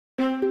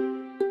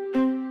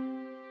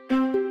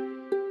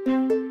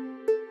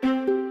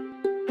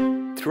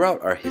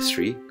Throughout our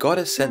history, God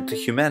has sent to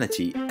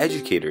humanity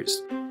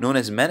educators, known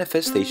as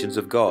manifestations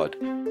of God.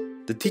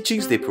 The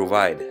teachings they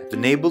provide have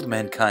enabled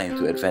mankind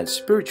to advance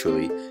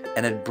spiritually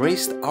and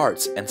embraced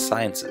arts and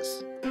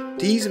sciences.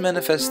 These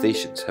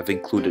manifestations have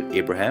included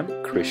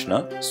Abraham,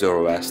 Krishna,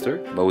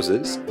 Zoroaster,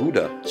 Moses,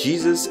 Buddha,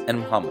 Jesus, and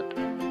Muhammad.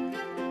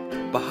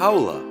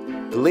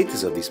 Baha'u'lláh, the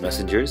latest of these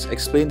messengers,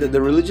 explained that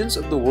the religions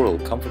of the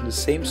world come from the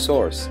same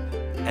source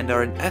and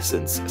are in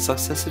essence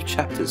successive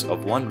chapters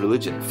of one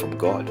religion from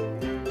God.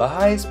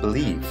 Baha'is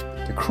believe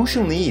the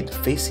crucial need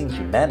facing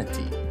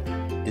humanity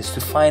is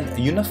to find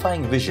a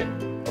unifying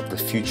vision of the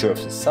future of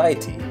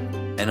society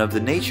and of the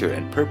nature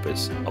and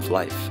purpose of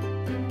life.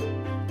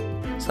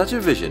 Such a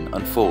vision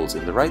unfolds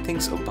in the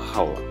writings of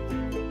Baha'u'lláh.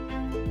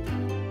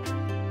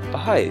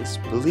 Baha'is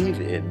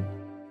believe in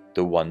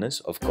the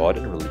oneness of God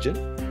and religion,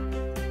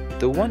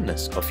 the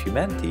oneness of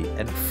humanity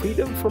and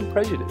freedom from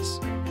prejudice,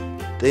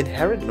 the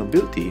inherent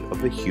nobility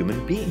of the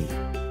human being,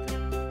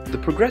 the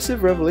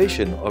progressive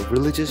revelation of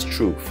religious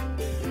truth,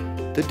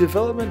 the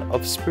development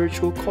of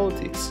spiritual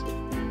qualities,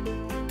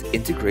 the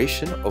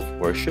integration of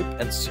worship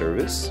and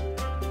service,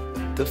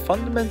 the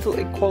fundamental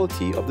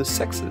equality of the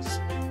sexes,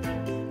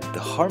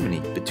 the harmony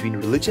between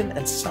religion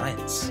and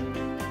science,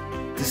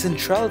 the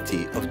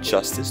centrality of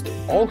justice to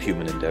all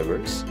human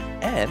endeavors,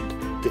 and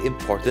the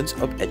importance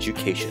of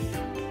education.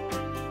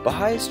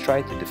 Baha'is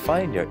try to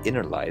define their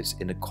inner lives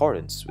in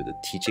accordance with the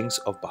teachings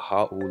of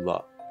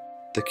Baha'u'lláh.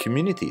 The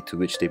community to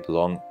which they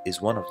belong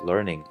is one of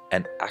learning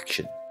and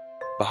action.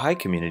 Baha'i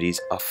communities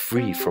are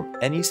free from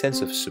any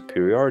sense of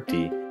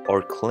superiority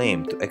or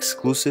claim to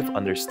exclusive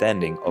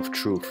understanding of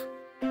truth.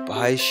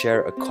 Baha'is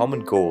share a common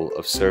goal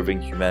of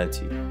serving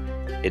humanity.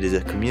 It is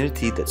a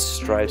community that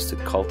strives to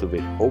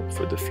cultivate hope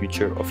for the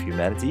future of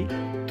humanity,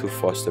 to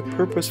foster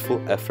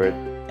purposeful effort,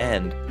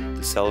 and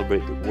to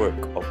celebrate the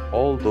work of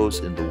all those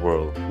in the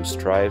world who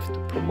strive to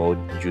promote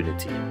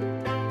unity.